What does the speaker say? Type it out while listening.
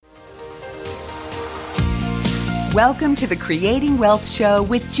Welcome to the Creating Wealth Show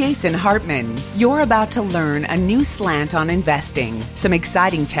with Jason Hartman. You're about to learn a new slant on investing, some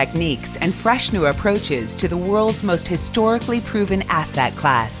exciting techniques, and fresh new approaches to the world's most historically proven asset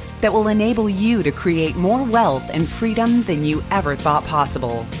class that will enable you to create more wealth and freedom than you ever thought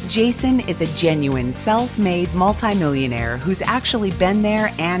possible. Jason is a genuine self-made multimillionaire who's actually been there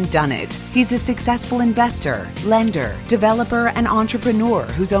and done it. He's a successful investor, lender, developer, and entrepreneur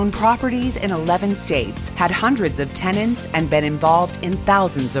who's owned properties in 11 states, had hundreds of tenants, and been involved in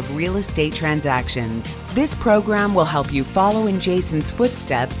thousands of real estate transactions. This program will help you follow in Jason's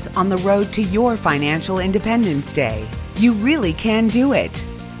footsteps on the road to your financial independence day. You really can do it.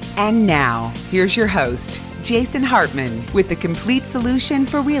 And now, here's your host, Jason Hartman, with the complete solution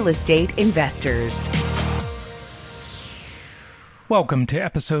for real estate investors. Welcome to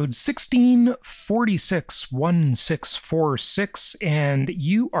episode 1646, and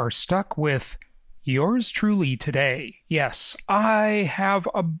you are stuck with yours truly today. Yes, I have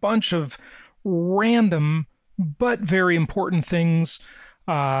a bunch of random but very important things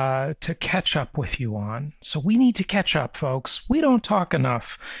to catch up with you on. So we need to catch up, folks. We don't talk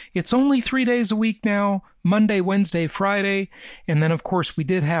enough. It's only 3 days a week now, Monday, Wednesday, Friday, and then of course we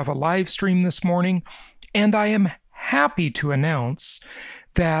did have a live stream this morning, and I am happy to announce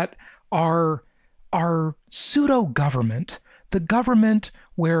that our pseudo-government, the government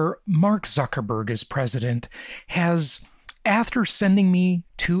where Mark Zuckerberg is president, has, after sending me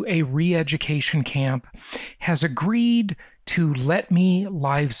to a re-education camp, has agreed to let me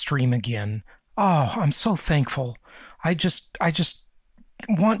live stream again. Oh, I'm so thankful. I just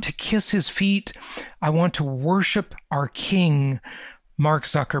want to kiss his feet. I want to worship our king, Mark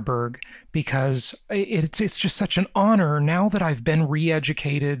Zuckerberg, because it's just such an honor now that I've been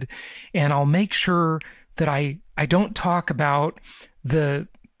re-educated, and I'll make sure that I don't talk about that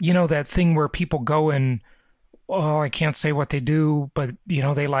thing where people go and, oh, I can't say what they do, but, they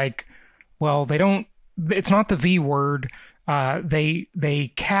don't, it's not the V word.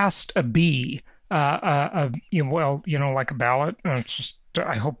 They cast a B, like a ballot. It's just,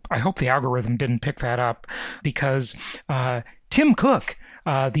 I hope the algorithm didn't pick that up, because Tim Cook,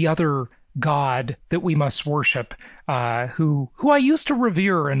 the other god that we must worship, who I used to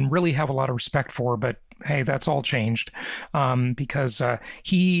revere and really have a lot of respect for, but hey, that's all changed, because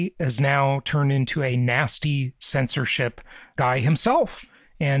he has now turned into a nasty censorship guy himself,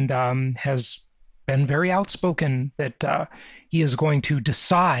 and has been very outspoken that he is going to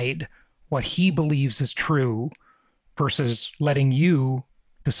decide what he believes is true versus letting you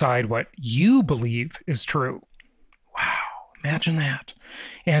decide what you believe is true. Wow, imagine that.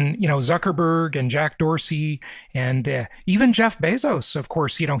 And, Zuckerberg and Jack Dorsey and even Jeff Bezos, of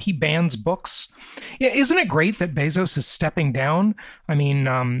course, he bans books. Yeah, isn't it great that Bezos is stepping down? I mean,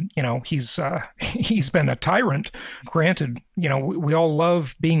 he's been a tyrant. Granted, we all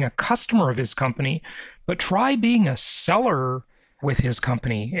love being a customer of his company, but try being a seller with his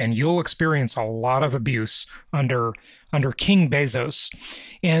company, and you'll experience a lot of abuse under King Bezos.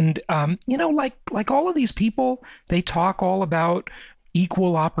 And, like all of these people, they talk all about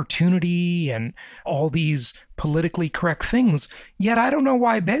equal opportunity and all these politically correct things. Yet I don't know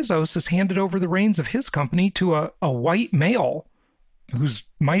why Bezos has handed over the reins of his company to a white male who's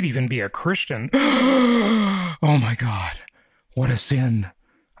might even be a Christian. Oh my God, what a sin.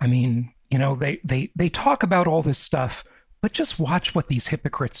 I mean, they talk about all this stuff, but just watch what these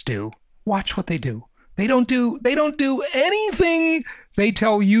hypocrites do. Watch what they do. They don't do anything they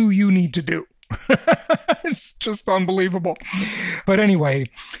tell you need to do. It's just unbelievable. But anyway,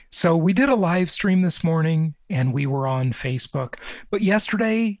 so we did a live stream this morning and we were on Facebook. But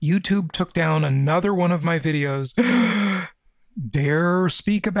yesterday, YouTube took down another one of my videos. Dare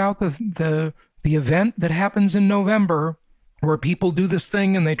speak about the event that happens in November, where people do this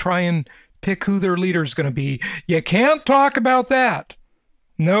thing and they try and pick who their leader's going to be. You can't talk about that.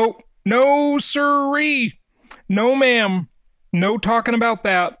 No sirree. No ma'am. No talking about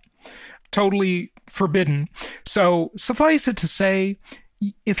that. Totally forbidden. So suffice it to say,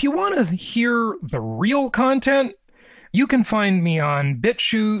 if you want to hear the real content, you can find me on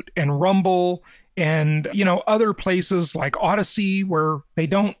BitChute and Rumble and, other places like Odyssey, where they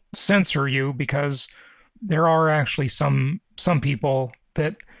don't censor you, because there are actually some people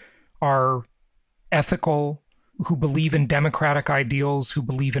that are ethical, who believe in democratic ideals, who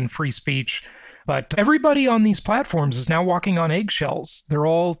believe in free speech. But everybody on these platforms is now walking on eggshells. They're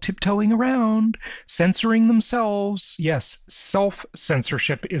all tiptoeing around, censoring themselves. Yes,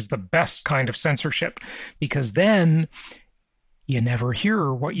 self-censorship is the best kind of censorship, because then you never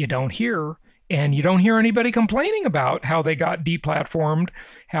hear what you don't hear, And you don't hear anybody complaining about how they got deplatformed,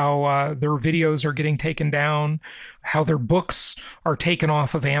 how their videos are getting taken down, how their books are taken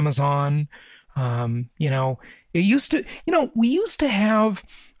off of Amazon. It used to, we used to have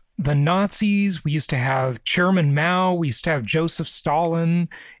the Nazis, we used to have Chairman Mao, we used to have Joseph Stalin,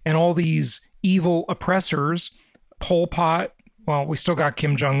 and all these evil oppressors, Pol Pot. Well, we still got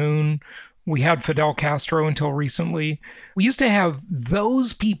Kim Jong-un. We had Fidel Castro until recently. We used to have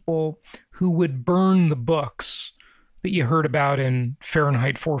those people who would burn the books that you heard about in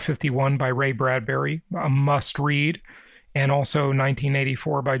Fahrenheit 451 by Ray Bradbury, a must read, and also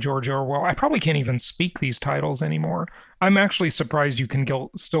 1984 by George Orwell. I probably can't even speak these titles anymore. I'm actually surprised you can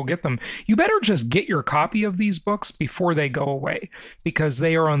still get them. You better just get your copy of these books before they go away, because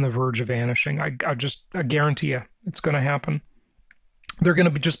they are on the verge of vanishing. I guarantee you it's going to happen. They're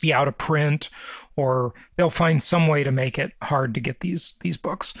going to just be out of print, or they'll find some way to make it hard to get these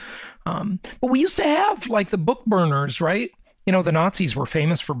books. But we used to have like the book burners, right? The Nazis were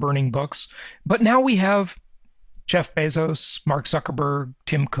famous for burning books, but now we have Jeff Bezos, Mark Zuckerberg,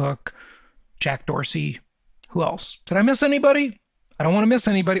 Tim Cook, Jack Dorsey. Who else? Did I miss anybody? I don't want to miss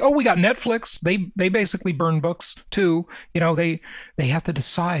anybody. Oh, we got Netflix. They basically burn books too. They have to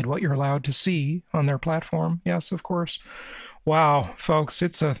decide what you're allowed to see on their platform. Yes, of course. Wow, folks,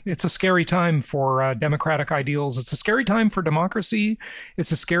 it's a scary time for democratic ideals. It's a scary time for democracy.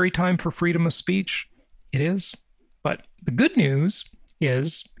 It's a scary time for freedom of speech. It is. But the good news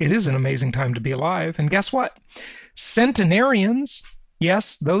is it is an amazing time to be alive. And guess what? Centenarians,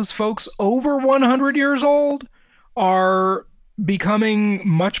 yes, those folks over 100 years old, are becoming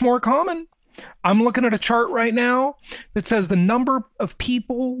much more common. I'm looking at a chart right now that says the number of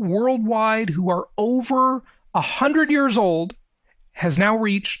people worldwide who are over 100 years old has now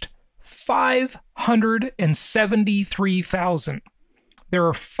reached 573,000. There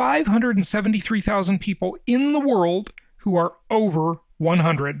are 573,000 people in the world who are over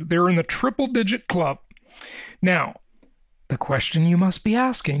 100. They're in the triple-digit club. Now, the question you must be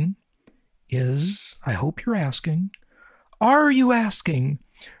asking is, I hope you're asking, are you asking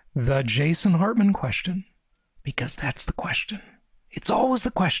the Jason Hartman question? Because that's the question. It's always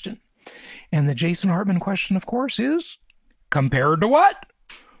the question. And the Jason Hartman question, of course, is compared to what?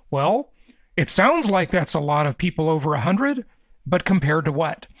 Well, it sounds like that's a lot of people over 100, but compared to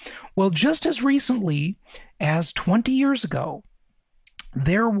what? Well, just as recently as 20 years ago,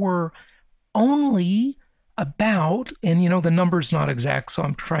 there were only about, and the number's not exact, so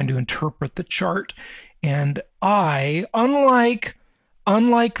I'm trying to interpret the chart, and unlike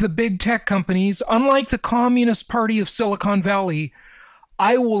the big tech companies, unlike the Communist Party of Silicon Valley,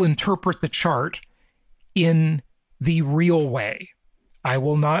 I will interpret the chart in the real way. I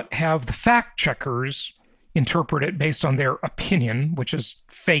will not have the fact checkers interpret it based on their opinion, which is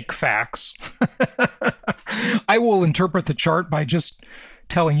fake facts. I will interpret the chart by just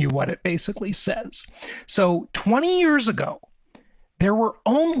telling you what it basically says. So 20 years ago, there were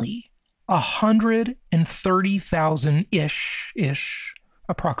only 130,000-ish,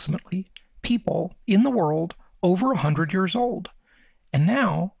 approximately, people in the world over 100 years old. And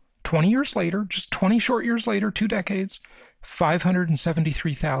now, 20 years later, just 20 short years later, 2 decades,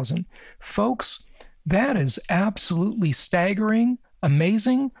 573,000. Folks, that is absolutely staggering,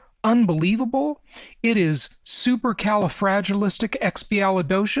 amazing, unbelievable. It is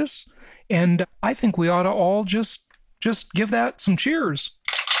supercalifragilisticexpialidocious, and I think we ought to all just give that some cheers.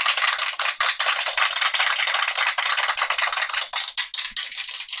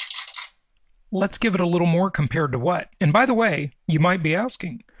 Let's give it a little more compared to what? And by the way, you might be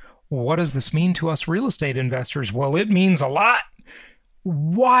asking, what does this mean to us real estate investors? Well, it means a lot.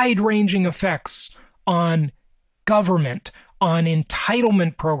 Wide-ranging effects on government, on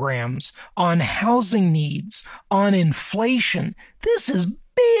entitlement programs, on housing needs, on inflation. This is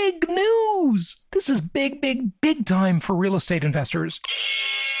big news. This is big, big, big time for real estate investors.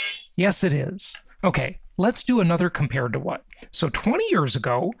 Yes, it is. Okay, let's do another compared to what? So 20 years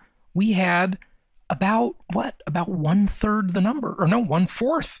ago, we had about what? About 1/3 the number, or no,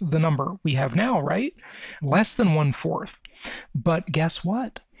 1/4 the number we have now, right? Less than 1/4. But guess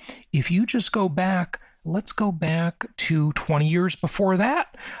what? If you just go back, let's go back to 20 years before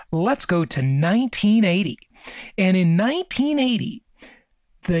that. Let's go to 1980. And in 1980,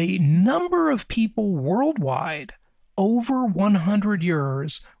 the number of people worldwide over 100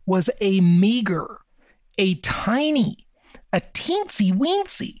 years was a meager, a tiny, a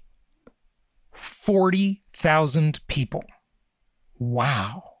teensy-weensy 40,000 people.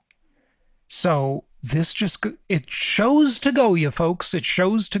 Wow. So this it shows to go you, folks. It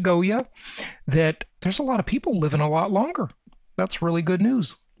shows to go you that there's a lot of people living a lot longer. That's really good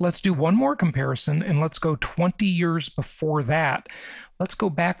news. let's do one more comparison, and let's go 20 years before that. Let's go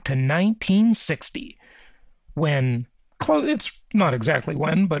back to 1960, when, it's not exactly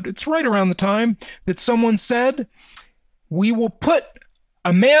when, but it's right around the time that someone said, we will put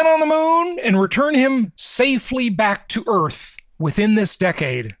a man on the moon and return him safely back to Earth within this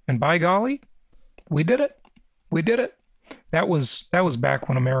decade. And by golly, we did it. We did it. That was back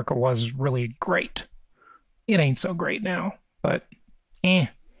when America was really great. It ain't so great now, but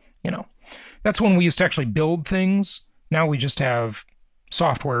that's when we used to actually build things. Now we just have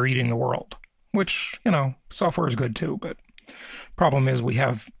software eating the world, which, software is good too, but problem is we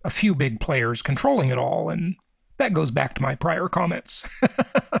have a few big players controlling it all, and that goes back to my prior comments.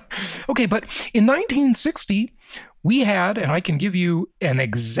 Okay, but in 1960, we had, and I can give you an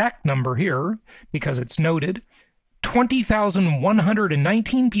exact number here because it's noted,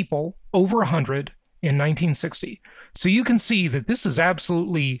 20,119 people over 100 in 1960. So you can see that this is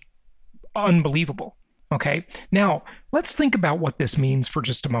absolutely unbelievable. Okay, now let's think about what this means for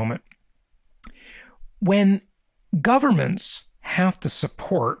just a moment. When governments have to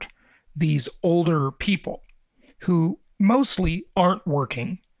support these older people who mostly aren't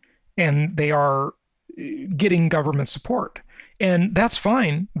working, and they are getting government support, and that's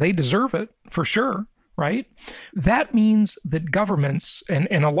fine, they deserve it for sure, right? That means that governments and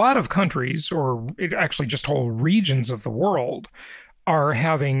a lot of countries, or actually just whole regions of the world, are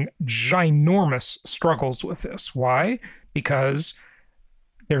having ginormous struggles with this. Why? Because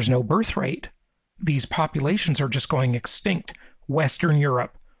there's no birth rate. These populations are just going extinct. Western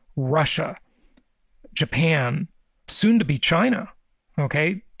Europe, Russia, Japan, soon to be China.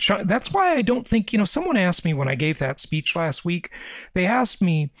 Okay, that's why I don't think, someone asked me when I gave that speech last week, they asked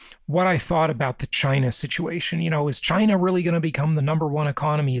me what I thought about the China situation. Is China really going to become the number one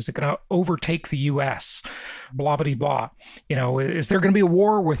economy? Is it going to overtake the US? Blah, blah, blah. Is there going to be a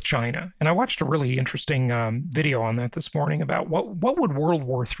war with China? And I watched a really interesting video on that this morning about what would World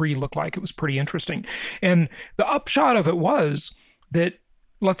War III look like. It was pretty interesting. And the upshot of it was that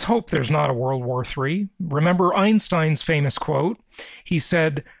let's hope there's not a World War III. Remember Einstein's famous quote? He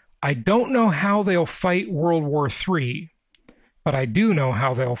said, I don't know how they'll fight World War III, but I do know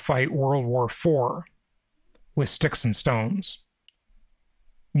how they'll fight World War IV with sticks and stones.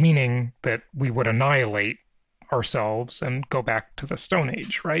 Meaning that we would annihilate ourselves and go back to the Stone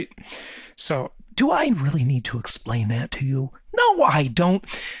Age, right? So, do I really need to explain that to you? No, I don't.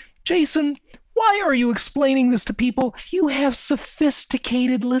 Jason, why are you explaining this to people? You have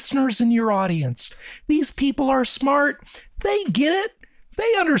sophisticated listeners in your audience. These people are smart. They get it.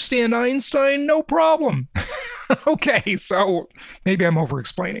 They understand Einstein, no problem. Okay, so maybe I'm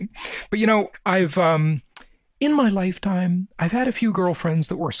over-explaining. But I've, in my lifetime, I've had a few girlfriends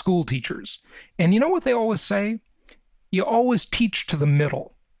that were school teachers. And you know what they always say? You always teach to the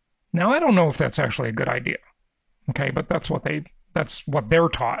middle. Now, I don't know if that's actually a good idea. Okay, but that's what they're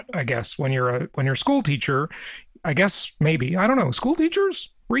taught, I guess, when you're a school teacher. I guess maybe, I don't know, school teachers,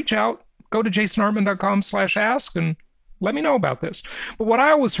 reach out, go to jasonhartman.com/ask and let me know about this. But what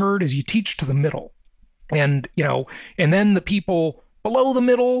I always heard is you teach to the middle. And, and then the people below the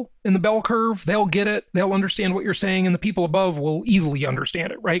middle in the bell curve, they'll get it, they'll understand what you're saying, and the people above will easily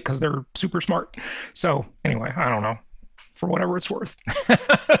understand it, right? Because they're super smart. So anyway, I don't know, for whatever it's worth.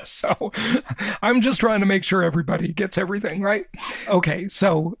 So I'm just trying to make sure everybody gets everything, right? Okay,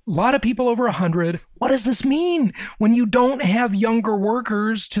 so a lot of people over 100. What does this mean? When you don't have younger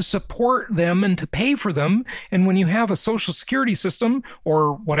workers to support them and to pay for them, and when you have a social security system,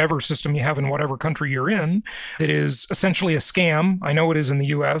 or whatever system you have in whatever country you're in, that is essentially a scam. I know it is in the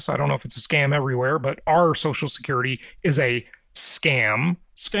US. I don't know if it's a scam everywhere, but our social security is a scam.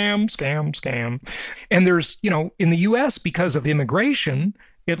 Scam. And there's, in the US, because of immigration,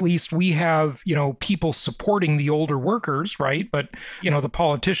 at least we have, people supporting the older workers, right? But, the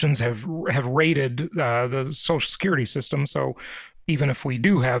politicians have raided the Social Security system. So even if we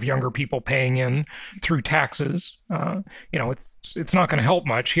do have younger people paying in through taxes, it's not going to help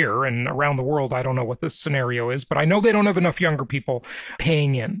much here. And around the world, I don't know what the scenario is, but I know they don't have enough younger people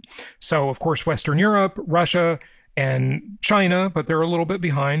paying in. So, of course, Western Europe, Russia, and China, but they're a little bit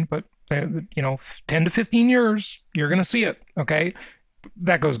behind, but 10 to 15 years, you're going to see it, okay?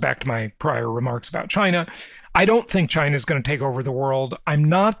 That goes back to my prior remarks about China. I don't think China is going to take over the world. I'm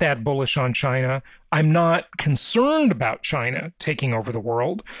not that bullish on China. I'm not concerned about China taking over the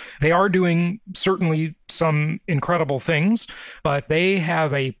world. They are doing certainly some incredible things, but they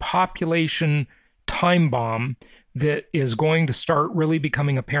have a population time bomb that is going to start really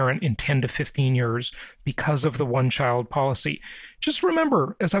becoming apparent in 10 to 15 years because of the one-child policy. Just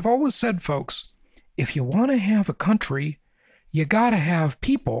remember, as I've always said, folks, if you want to have a country, you got to have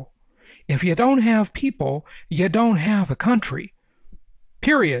people. If you don't have people, you don't have a country.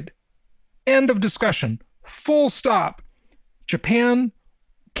 Period. End of discussion. Full stop. Japan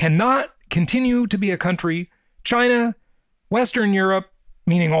cannot continue to be a country. China, Western Europe,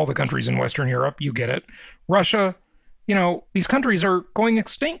 meaning all the countries in Western Europe, you get it. Russia, these countries are going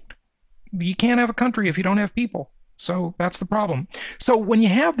extinct. You can't have a country if you don't have people. So that's the problem. So when you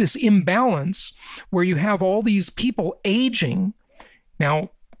have this imbalance where you have all these people aging, now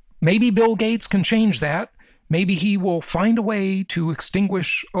maybe Bill Gates can change that. Maybe he will find a way to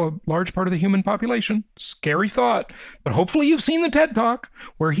extinguish a large part of the human population. Scary thought. But hopefully you've seen the TED Talk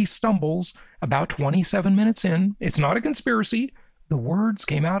where he stumbles about 27 minutes in. It's not a conspiracy. The words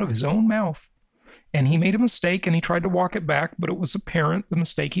came out of his own mouth. And he made a mistake and he tried to walk it back, but it was apparent the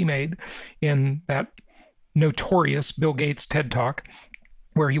mistake he made in that notorious Bill Gates TED Talk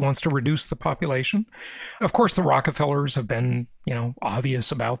where he wants to reduce the population. Of course, the Rockefellers have been,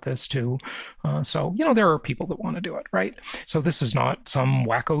 obvious about this too. So, there are people that want to do it, right? So this is not some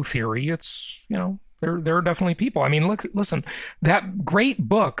wacko theory. It's, there are definitely people. I mean, listen, that great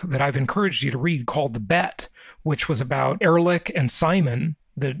book that I've encouraged you to read called The Bet, which was about Ehrlich and Simon,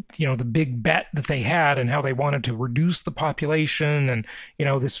 the big bet that they had and how they wanted to reduce the population and,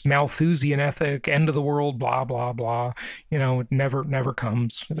 this Malthusian ethic, end of the world, blah, blah, blah. It never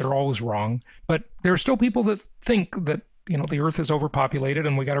comes. They're always wrong. But there are still people that think that, the earth is overpopulated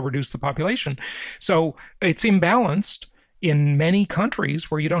and we got to reduce the population. So it's imbalanced in many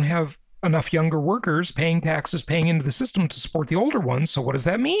countries where you don't have enough younger workers paying taxes, paying into the system to support the older ones. So what does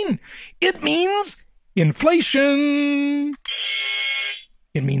that mean? It means inflation.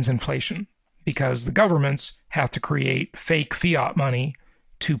 It means inflation because the governments have to create fake fiat money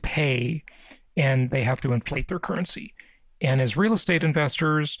to pay, and they have to inflate their currency. And as real estate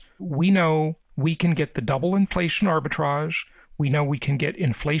investors, we know we can get the double inflation arbitrage. We know we can get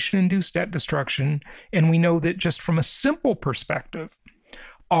inflation-induced debt destruction. And we know that just from a simple perspective,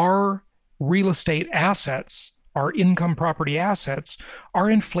 our real estate assets, our income property assets, are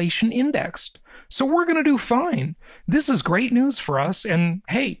inflation indexed. So we're going to do fine. This is great news for us. And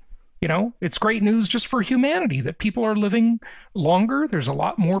hey, it's great news just for humanity that people are living longer. There's a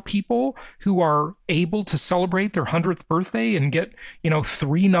lot more people who are able to celebrate their 100th birthday and get,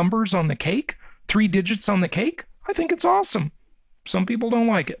 3 numbers on the cake, 3 digits on the cake. I think it's awesome. Some people don't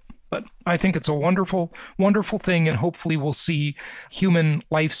like it, but I think it's a wonderful, wonderful thing. And hopefully we'll see human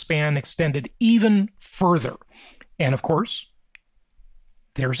lifespan extended even further. And of course,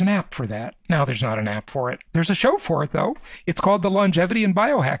 there's an app for that. Now, there's not an app for it. There's a show for it, though. It's called the Longevity and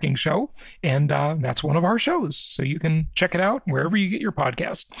Biohacking Show, and that's one of our shows. So you can check it out wherever you get your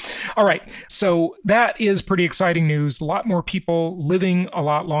podcast. All right, so that is pretty exciting news. A lot more people living a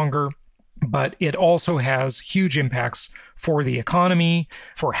lot longer, but it also has huge impacts for the economy,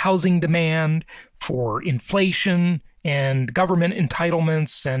 for housing demand, for inflation, and government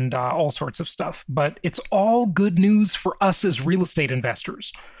entitlements and all sorts of stuff. But it's all good news for us as real estate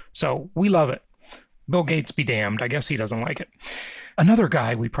investors. So we love it. Bill Gates be damned. I guess he doesn't like it. Another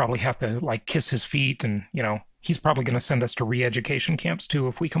guy we probably have to kiss his feet and, he's probably going to send us to re-education camps too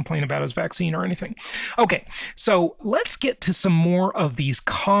if we complain about his vaccine or anything. Okay, so let's get to some more of these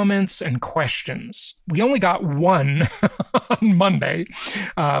comments and questions. We only got one on Monday,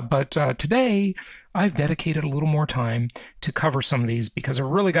 but today I've dedicated a little more time to cover some of these because I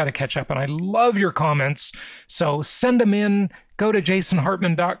really got to catch up, and I love your comments. So send them in. Go to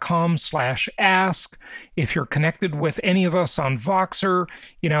jasonhartman.com/ask. If you're connected with any of us on Voxer,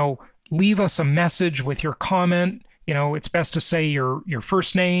 leave us a message with your comment. It's best to say your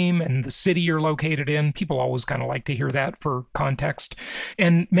first name and the city you're located in. People always kind of like to hear that for context.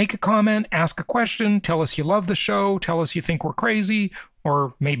 And make a comment, ask a question, tell us you love the show, tell us you think we're crazy,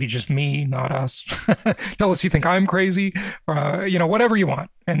 or maybe just me, not us. Tell us you think I'm crazy, whatever you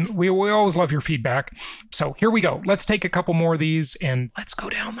want. And we always love your feedback. So here we go. Let's take a couple more of these and let's go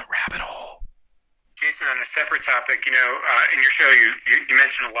down the rabbit hole. Jason, on a separate topic, in your show, you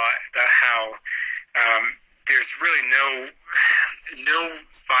mentioned a lot about how there's really no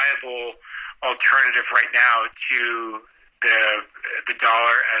viable alternative right now to the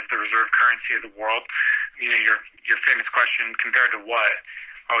dollar as the reserve currency of the world. Your famous question, compared to what,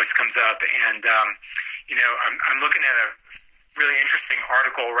 always comes up. And I'm looking at a really interesting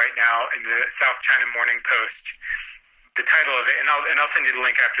article right now in the South China Morning Post. The title of it, and I'll send you the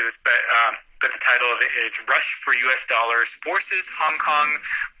link after this, but the title of it is "Rush for U.S. Dollars Forces Hong Kong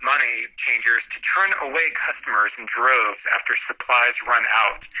Money Changers to Turn Away Customers in Droves After Supplies Run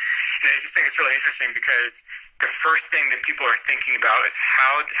Out." And I just think it's really interesting because the first thing that people are thinking about is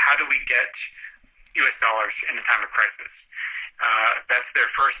how do we get U.S. dollars in a time of crisis? That's their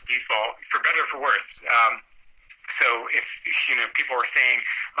first default, for better or for worse. So if people were saying,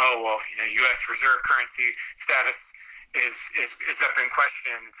 oh well, U.S. reserve currency status is up in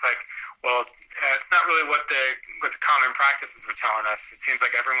question, it's like, well, it's not really what the common practices are telling us. It seems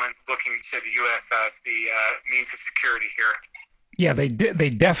like everyone's looking to the U.S. as the means of security here. Yeah, they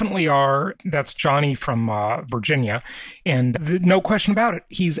definitely are. That's Johnny from Virginia, and no question about it.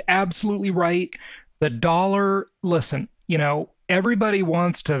 He's absolutely right. The dollar. Listen, everybody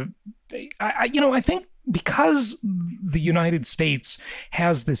wants to. I think because the United States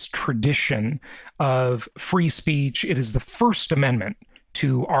has this tradition of free speech, it is the First Amendment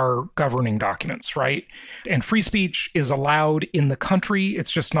to our governing documents, right? And free speech is allowed in the country.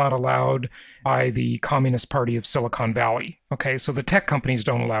 It's just not allowed by the Communist Party of Silicon Valley. Okay, so the tech companies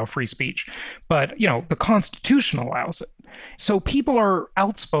don't allow free speech, but the Constitution allows it. So people are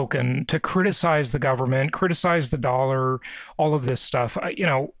outspoken to criticize the government, criticize the dollar, all of this stuff.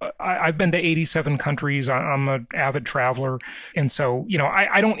 I've been to 87 countries. I'm an avid traveler, and so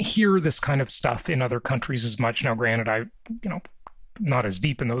I don't hear this kind of stuff in other countries as much. Now, granted, not as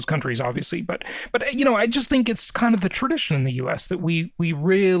deep in those countries, obviously, but I just think it's kind of the tradition in the U.S. that we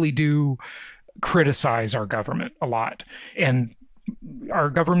really do criticize our government a lot, and our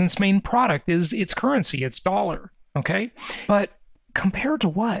government's main product is its currency, its dollar. Okay, but compared to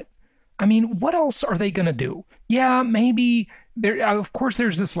what? I mean, what else are they going to do? Yeah, maybe there. Of course,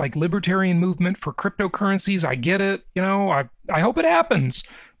 there's this like libertarian movement for cryptocurrencies. I get it. I hope it happens,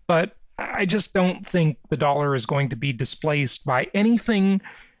 but I just don't think the dollar is going to be displaced by anything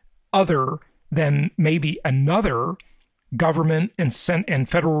other than maybe another government and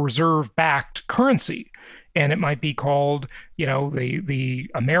Federal Reserve backed currency. And it might be called, the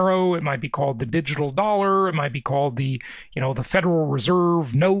Amero. It might be called the digital dollar. It might be called the Federal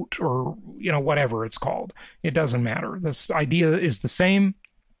Reserve note, or whatever it's called. It doesn't matter. This idea is the same.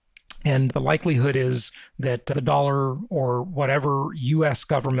 And the likelihood is that the dollar or whatever U.S.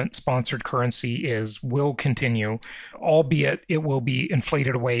 government-sponsored currency will continue, albeit it will be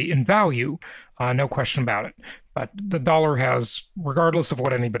inflated away in value, no question about it. But the dollar has, regardless of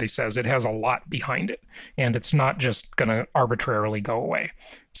what anybody says, it has a lot behind it, and it's not just going to arbitrarily go away.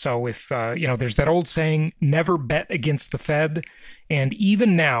 So if, there's that old saying, never bet against the Fed, and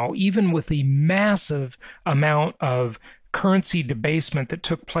even now, even with the massive amount of currency debasement that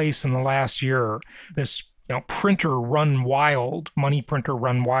took place in the last year, this money printer run wild,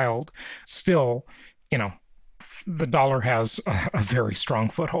 still, the dollar has a very strong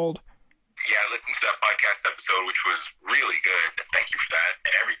foothold. Yeah, I listened to that podcast episode, which was really good. Thank you for that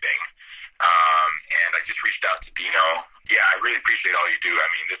and everything. And I just reached out to Dino. Yeah, I really appreciate all you do. I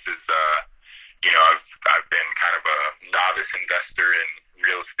mean, this is, I've been kind of a novice investor in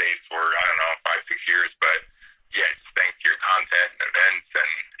real estate for, 5-6 years, but yeah, just thanks to your content and events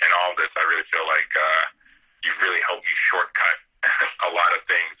and all this, I really feel like you've really helped me shortcut a lot of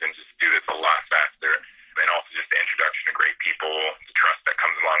things and just do this a lot faster. And also just the introduction to great people, the trust that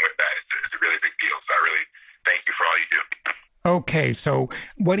comes along with that is a really big deal. So I really thank you for all you do. Okay, so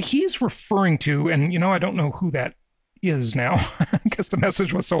what he's referring to, and I don't know who that is now, because the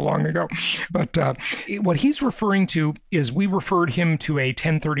message was so long ago, but what he's referring to is we referred him to a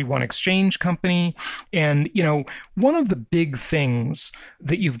 1031 exchange company. And, one of the big things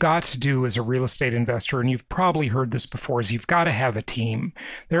that you've got to do as a real estate investor, and you've probably heard this before, is you've got to have a team.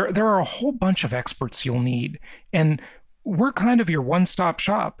 There are a whole bunch of experts you'll need. And we're kind of your one-stop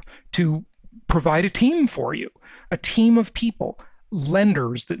shop to provide a team for you, a team of people.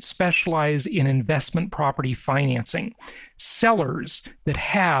 Lenders that specialize in investment property financing, sellers that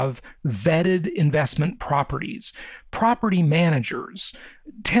have vetted investment properties, property managers,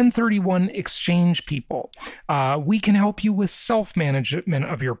 1031 exchange people. We can help you with self-management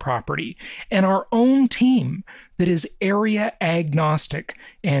of your property, and our own team that is area agnostic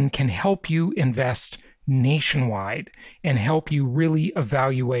and can help you invest nationwide and help you really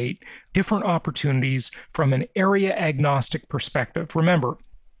evaluate different opportunities from an area agnostic perspective. Remember,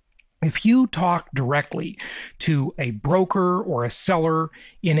 if you talk directly to a broker or a seller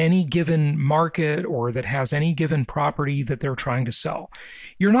in any given market or that has any given property that they're trying to sell,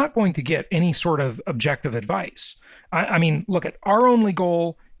 you're not going to get any sort of objective advice. I mean, look, our only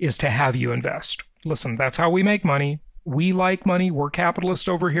goal is to have you invest. Listen, that's how we make money. We like money. We're capitalists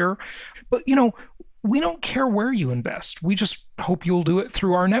over here. But, we don't care where you invest. We just hope you'll do it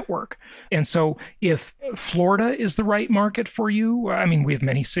through our network. And so if Florida is the right market for you, I mean, we have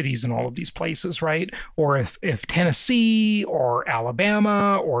many cities in all of these places, right? Or if Tennessee or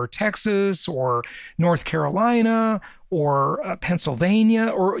Alabama or Texas or North Carolina or Pennsylvania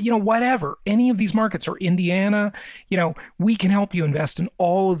or, whatever, any of these markets, or Indiana, we can help you invest in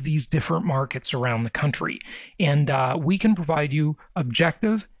all of these different markets around the country. And we can provide you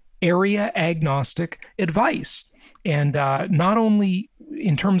objective, area agnostic advice. And not only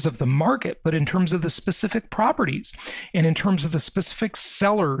in terms of the market, but in terms of the specific properties and in terms of the specific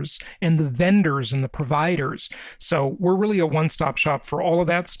sellers and the vendors and the providers. So we're really a one-stop shop for all of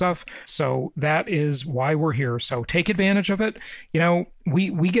that stuff. So that is why we're here. So take advantage of it.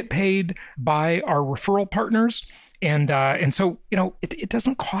 We get paid by our referral partners. And so, it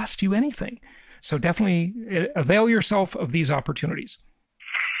doesn't cost you anything. So definitely avail yourself of these opportunities.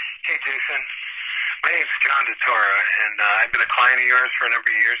 Hey, Jason. My name's John DeTora, and I've been a client of yours for a number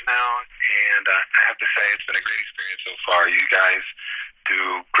of years now, and I have to say it's been a great experience so far. You guys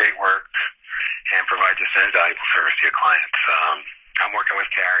do great work and provide just an invaluable service to your clients. I'm working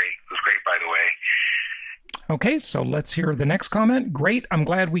with Carrie, who's great, by the way. Okay, so let's hear the next comment. Great. I'm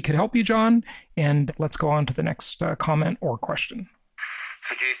glad we could help you, John. And let's go on to the next comment or question.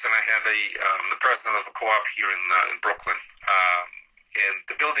 So, Jason, I have the president of the co-op here in Brooklyn. And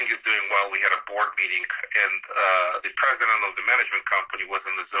the building is doing well. We had a board meeting, and the president of the management company was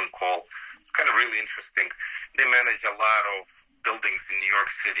on the Zoom call. It's kind of really interesting. They manage a lot of buildings in New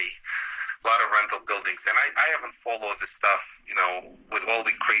York City, a lot of rental buildings. And I haven't followed this stuff, with all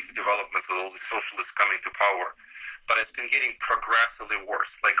the crazy developments, with all the socialists coming to power. But it's been getting progressively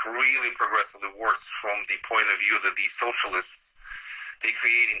worse, like really progressively worse, from the point of view that these socialists, they're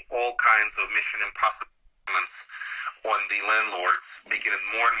creating all kinds of mission impossible on the landlords, making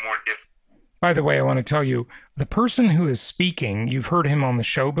it more and more difficult. By the way, I want to tell you, the person who is speaking, you've heard him on the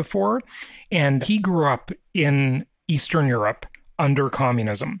show before, and he grew up in Eastern Europe under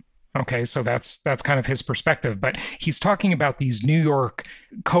communism. Okay, so that's kind of his perspective. But he's talking about these New York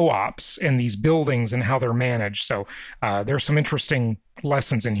co-ops and these buildings and how they're managed. So there's some interesting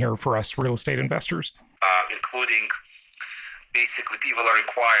lessons in here for us real estate investors. Including basically people are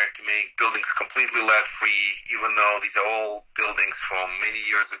required to make buildings completely lead-free, even though these are all buildings from many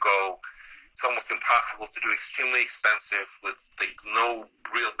years ago. It's almost impossible to do, extremely expensive, with no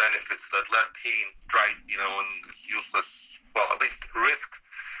real benefits. That lead paint, dried, and it's useless. Well, at least risk.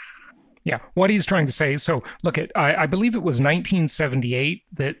 Yeah, what he's trying to say. So, look, I believe it was 1978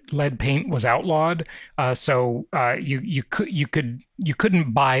 that lead paint was outlawed. You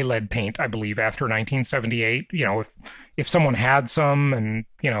couldn't buy lead paint, I believe, after 1978. If someone had some and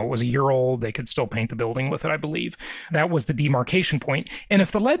it was a year old, they could still paint the building with it, I believe. That was the demarcation point. And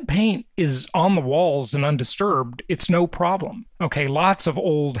if the lead paint is on the walls and undisturbed, it's no problem. Okay, lots of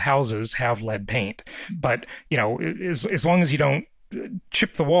old houses have lead paint, but as long as you don't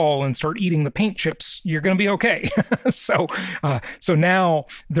chip the wall and start eating the paint chips, you're going to be okay. So now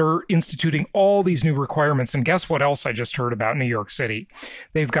they're instituting all these new requirements. And guess what else I just heard about New York City?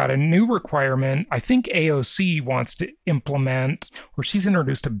 They've got a new requirement. I think AOC wants to implement, or she's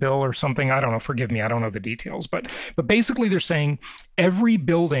introduced a bill or something. I don't know. Forgive me. I don't know the details. But basically they're saying every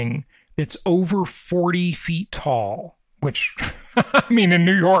building that's over 40 feet tall, which, I mean, in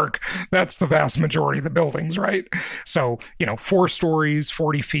New York, that's the vast majority of the buildings, right? So, 4 stories,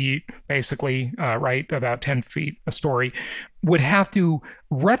 40 feet, basically, right, about 10 feet a story, would have to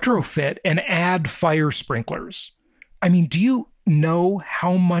retrofit and add fire sprinklers. I mean, do you know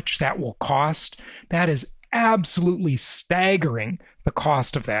how much that will cost? That is absolutely staggering, the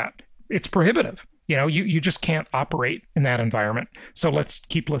cost of that. It's prohibitive. You just can't operate in that environment. So let's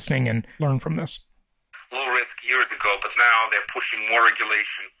keep listening and learn from this. Low risk years ago, but now they're pushing more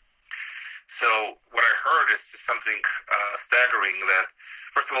regulation. So what I heard is just something staggering, that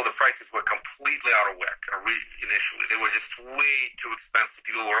first of all, the prices were completely out of whack initially. They were just way too expensive.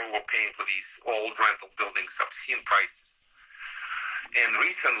 People were overpaying for these old rental buildings, obscene prices. And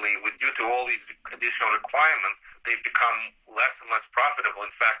recently, due to all these additional requirements, they've become less and less profitable.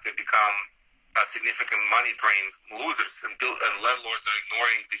 In fact, they've become significant money drains, losers, and landlords are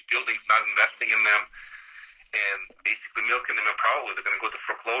ignoring these buildings, not investing in them, and basically milking them, and probably they're going to go to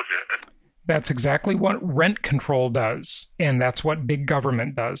foreclosure. That's exactly what rent control does, and that's what big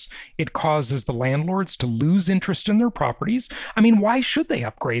government does. It causes the landlords to lose interest in their properties. I mean, why should they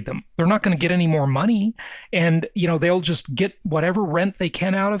upgrade them? They're not going to get any more money, and they'll just get whatever rent they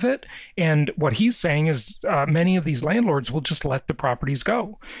can out of it. And what he's saying is many of these landlords will just let the properties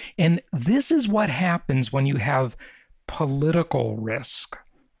go. And this is what happens when you have political risk.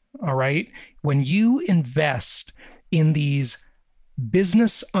 All right? When you invest in these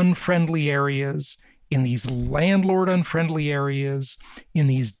business unfriendly areas, in these landlord unfriendly areas, in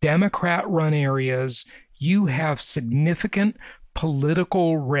these Democrat run areas, you have significant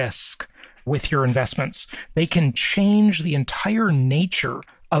political risk with your investments. They can change the entire nature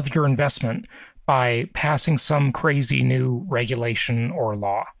of your investment by passing some crazy new regulation or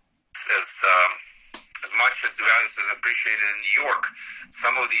law. As much as the values is appreciated in New York,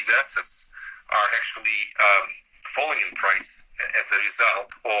 some of these assets are actually falling in price as a result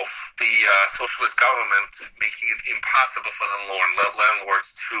of the socialist government making it impossible for the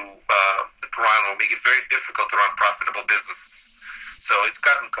landlords to run, or make it very difficult to run profitable businesses. So it's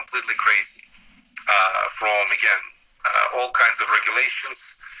gotten completely crazy from, again, all kinds of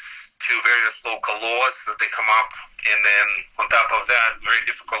regulations to various local laws that they come up, and then on top of that, very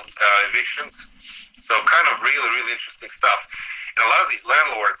difficult evictions. So kind of really, really interesting stuff. And a lot of these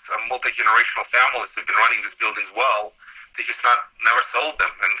landlords, multi-generational families who've been running these buildings well, they just never sold them,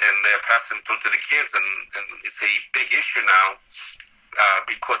 and they're passing them to the kids, and it's a big issue now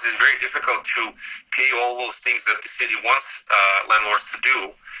because it's very difficult to pay all those things that the city wants landlords to do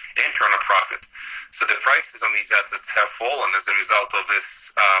and turn a profit. So the prices on these assets have fallen as a result of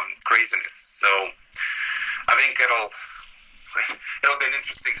this craziness. So I think it'll be an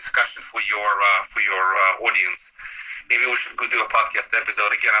interesting discussion for your audience. Maybe we should go do a podcast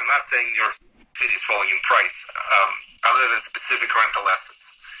episode. Again, I'm not saying your city is falling in price, other than specific rental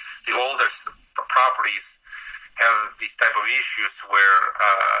assets. The older properties have these type of issues where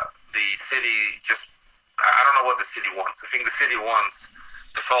the city just, I don't know what the city wants. I think the city wants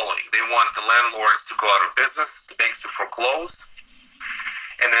the following. They want the landlords to go out of business, the banks to foreclose.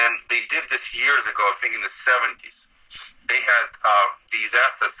 And then they did this years ago, I think in the 70s. They had these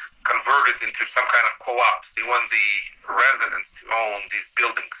assets converted into some kind of co-ops. They want the residents to own these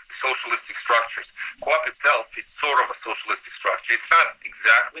buildings, socialistic structures. Co-op itself is sort of a socialistic structure. It's not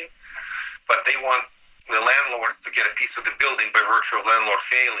exactly, but they want the landlords to get a piece of the building by virtue of landlord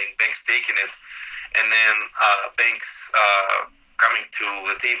failing, banks taking it, and then banks coming to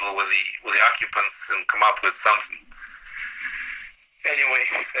the table with the occupants and come up with something. Anyway,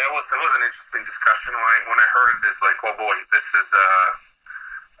 that was an interesting discussion. When I heard it, it's like, oh boy, this is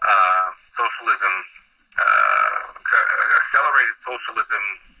socialism, accelerated socialism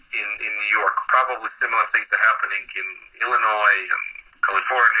in New York. Probably similar things are happening in Illinois and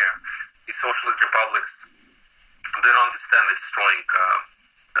California. These socialist republics, they don't understand they're destroying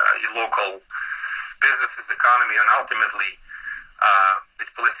your local businesses, economy, and ultimately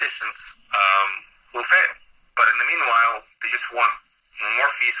these politicians will fail. But in the meanwhile, they just want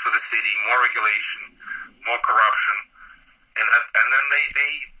more fees for the city, more regulation, more corruption, and then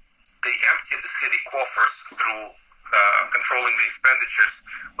they empty the city coffers through controlling the expenditures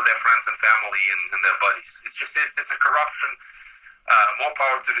with their friends and family and their buddies. It's a corruption. More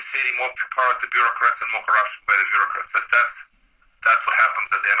power to the city, more power to bureaucrats, and more corruption by the bureaucrats. That's what happens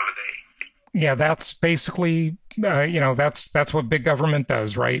at the end of the day. Yeah, that's basically, that's what big government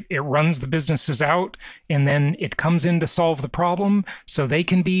does, right? It runs the businesses out, and then it comes in to solve the problem, so they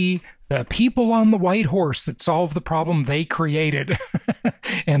can be the people on the white horse that solve the problem they created,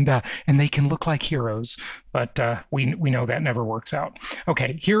 and they can look like heroes. But we know that never works out.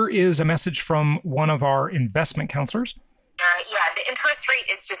 Okay, here is a message from one of our investment counselors. The interest rate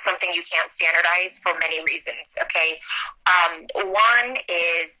is just something you can't standardize for many reasons, okay? One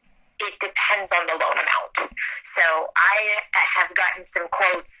is it depends on the loan amount. So I have gotten some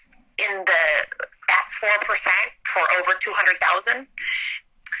quotes at 4% for over $200,000.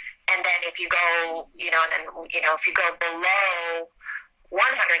 And then if you go, if you go below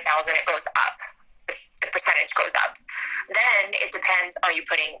 100,000, it goes up. The percentage goes up. Then it depends, are you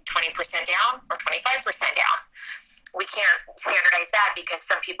putting 20% down or 25% down? We can't standardize that because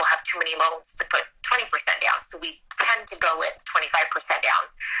some people have too many loans to put 20% down. So we tend to go with 25% down.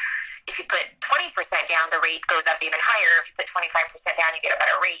 If you put 20% down, the rate goes up even higher. If you put 25% down, you get a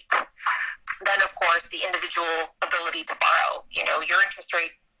better rate. Then, of course, the individual ability to borrow. Your interest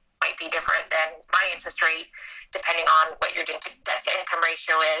rate might be different than my interest rate, depending on what your debt-to-income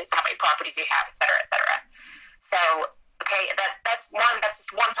ratio is, how many properties you have, et cetera, et cetera. So, okay, that's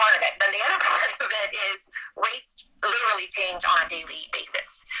just one part of it. Then the other part of it is rates literally change on a daily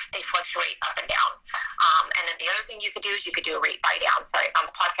basis. They fluctuate up and down. And then the other thing you could do is you could do a rate buy down. So on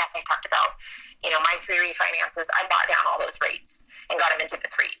the podcast I talked about, my 3 refinances, I bought down all those rates and got them into the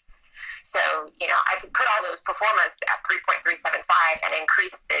 3s. So, I could put all those performers at 3.375 and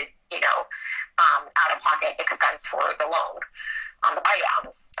increase the, out-of-pocket expense for the loan on the buy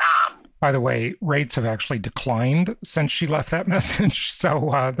down. By the way, rates have actually declined since she left that message,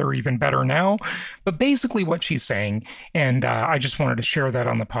 so they're even better now. But basically, what she's saying, and I just wanted to share that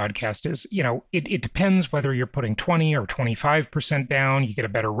on the podcast, is it depends whether you're putting 20 or 25% down. You get a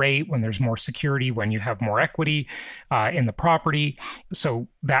better rate when there's more security, when you have more equity in the property. So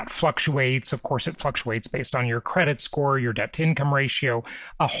that fluctuates. Of course, it fluctuates based on your credit score, your debt to income ratio,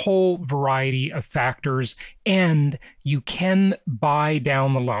 a whole variety of factors, and you can buy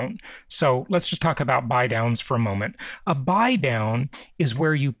down the loan. So let's just talk about buy downs for a moment. A buy down is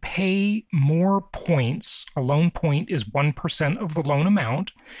where you pay more points. A loan point is 1% of the loan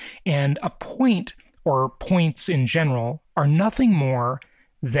amount, and a point, or points in general, are nothing more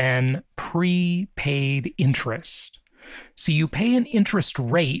than prepaid interest. So you pay an interest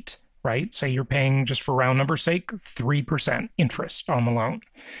rate, right? Say you're paying, just for round number's sake, 3% interest on the loan.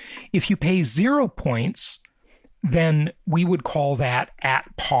 If you pay 0 points, then we would call that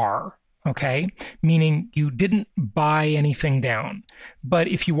at par, okay? Meaning you didn't buy anything down. But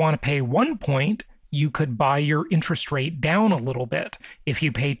if you want to pay 1 point, you could buy your interest rate down a little bit. If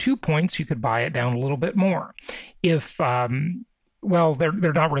you pay 2 points, you could buy it down a little bit more. If well, they're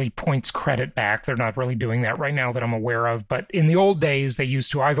not really points credit back. They're not really doing that right now that I'm aware of. But in the old days, they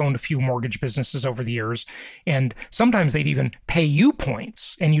used to. I've owned a few mortgage businesses over the years, and sometimes they'd even pay you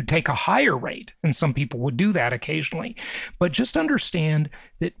points, and you'd take a higher rate. And some people would do that occasionally. But just understand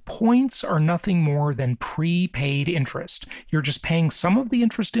that points are nothing more than prepaid interest. You're just paying some of the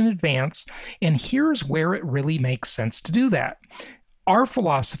interest in advance, and here's where it really makes sense to do that. Our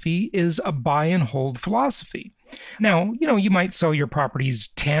philosophy is a buy and hold philosophy. Now, you might sell your properties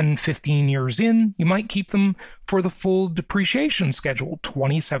 10, 15 years in. You might keep them for the full depreciation schedule,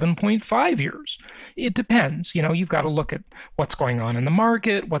 27.5 years. It depends. You've got to look at what's going on in the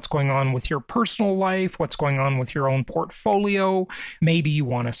market, what's going on with your personal life, what's going on with your own portfolio. Maybe you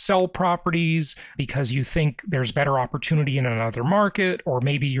want to sell properties because you think there's better opportunity in another market, or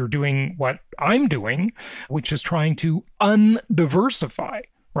maybe you're doing what I'm doing, which is trying to undiversify,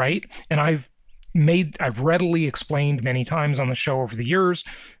 right? And I've readily explained many times on the show over the years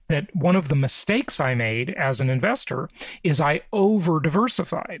that one of the mistakes I made as an investor is I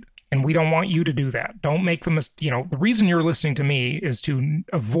over-diversified. And we don't want you to do that. Don't make the reason you're listening to me is to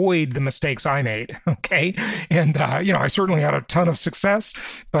avoid the mistakes I made, okay? And, I certainly had a ton of success,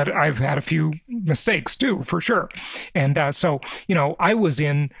 but I've had a few mistakes too, for sure. And so, I was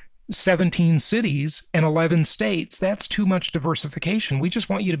in 17 cities and 11 states. That's too much diversification. We just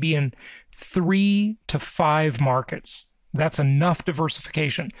want you to be in 3 to 5 markets. That's enough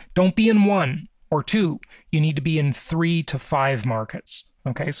diversification. Don't be in 1 or 2. You need to be in 3 to 5 markets.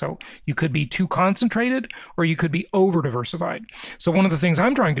 Okay, so you could be too concentrated or you could be over diversified. So one of the things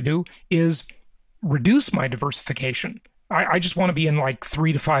I'm trying to do is reduce my diversification. I just want to be in like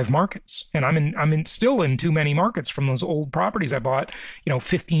 3 to 5 markets. And I'm still in too many markets from those old properties I bought,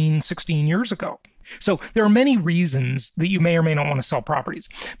 15, 16 years ago. So there are many reasons that you may or may not want to sell properties.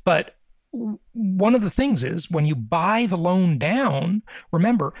 But one of the things is when you buy the loan down,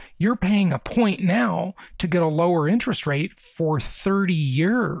 remember, you're paying a point now to get a lower interest rate for 30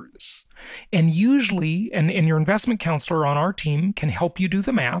 years. And usually, and your investment counselor on our team can help you do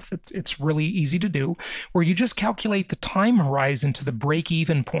the math. It's really easy to do, where you just calculate the time horizon to the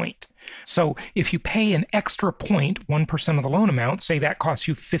break-even point. So if you pay an extra point, 1% of the loan amount, say that costs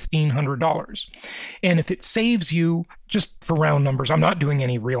you $1,500. And if it saves you, just for round numbers, I'm not doing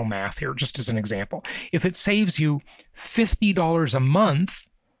any real math here, just as an example. If it saves you $50 a month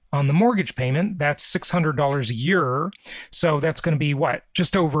on the mortgage payment, that's $600 a year. So that's going to be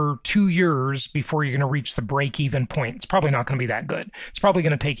just over 2 years before you're going to reach the break-even point. It's probably not going to be that good. It's probably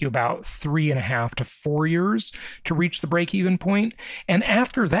going to take you about 3.5 to 4 years to reach the break-even point. And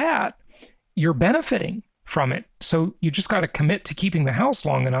after that, you're benefiting from it. So you just got to commit to keeping the house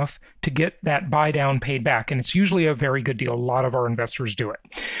long enough to get that buy down paid back. And it's usually a very good deal. A lot of our investors do it.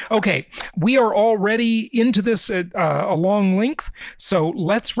 Okay, we are already into this at a long length. So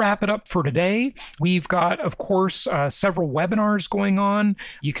let's wrap it up for today. We've got, of course, several webinars going on.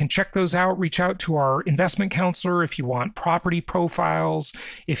 You can check those out. Reach out to our investment counselor if you want property profiles,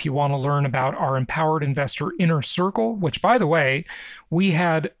 if you want to learn about our Empowered Investor Inner Circle, which, by the way, we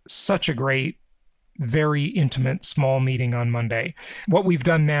had such a great very intimate small meeting on Monday. What we've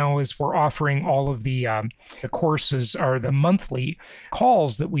done now is we're offering all of the courses, or the monthly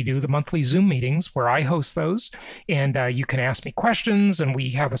calls that we do, the monthly Zoom meetings where I host those, and you can ask me questions, and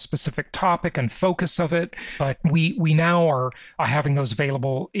we have a specific topic and focus of it. But we now are having those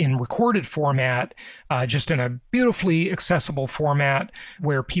available in recorded format, just in a beautifully accessible format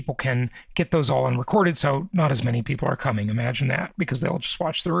where people can get those all unrecorded. So not as many people are coming, imagine that, because they'll just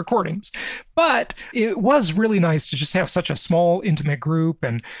watch the recordings. But it was really nice to just have such a small, intimate group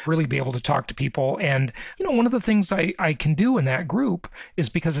and really be able to talk to people. And, one of the things I can do in that group is,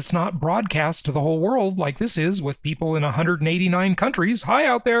 because it's not broadcast to the whole world like this is with people in 189 countries, hi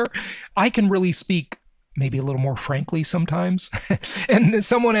out there, I can really speak maybe a little more frankly sometimes. And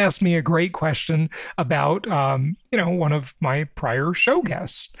someone asked me a great question about, one of my prior show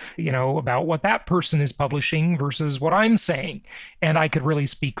guests, about what that person is publishing versus what I'm saying. And I could really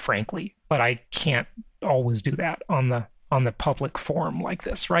speak frankly, but I can't always do that on the public forum like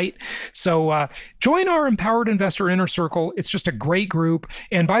this, right? So join our Empowered Investor Inner Circle. It's just a great group.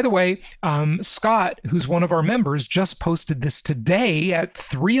 And by the way, Scott, who's one of our members, just posted this today at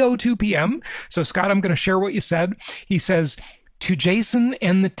 3:02 p.m. So Scott, I'm going to share what you said. He says, "To Jason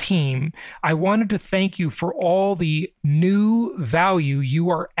and the team, I wanted to thank you for all the new value you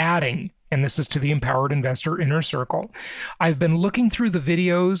are adding." And this is to the Empowered Investor Inner Circle. "I've been looking through the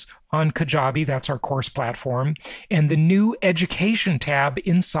videos on Kajabi, that's our course platform, and the new education tab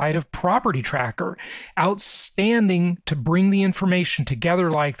inside of Property Tracker. Outstanding to bring the information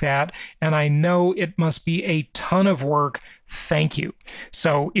together like that, and I know it must be a ton of work. Thank you."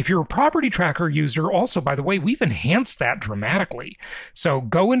 So if you're a Property Tracker user, also, by the way, we've enhanced that dramatically. So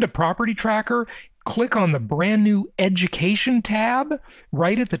go into Property Tracker, click on the brand new education tab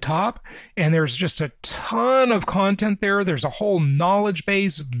right at the top, and there's just a ton of content there. There's a whole knowledge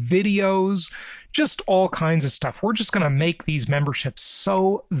base, videos, just all kinds of stuff. We're just going to make these memberships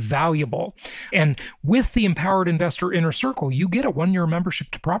so valuable. And with the Empowered Investor Inner Circle, you get a 1-year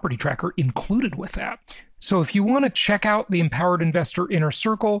membership to Property Tracker included with that. So if you want to check out the Empowered Investor Inner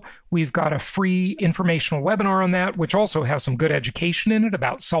Circle, we've got a free informational webinar on that, which also has some good education in it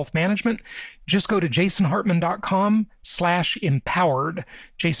about self-management. Just go to jasonhartman.com/empowered,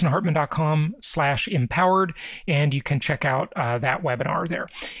 jasonhartman.com/empowered, and you can check out that webinar there.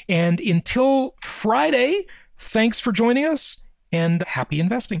 And until Friday, thanks for joining us, and happy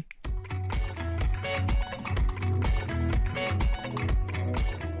investing.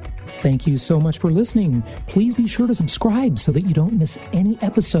 Thank you so much for listening. Please be sure to subscribe so that you don't miss any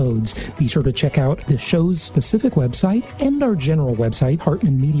episodes. Be sure to check out the show's specific website and our general website,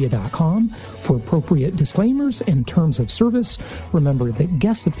 hartmanmedia.com, for appropriate disclaimers and terms of service. Remember that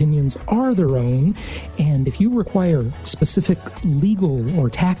guest opinions are their own, and if you require specific legal or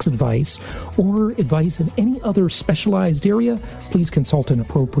tax advice or advice in any other specialized area, please consult an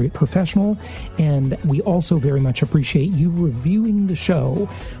appropriate professional. And we also very much appreciate you reviewing the show.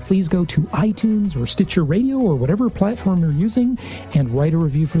 Please go to iTunes or Stitcher Radio or whatever platform you're using and write a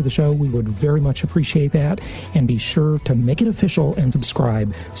review for the show. We would very much appreciate that. And be sure to make it official and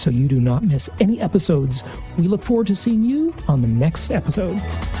subscribe so you do not miss any episodes. We look forward to seeing you on the next episode.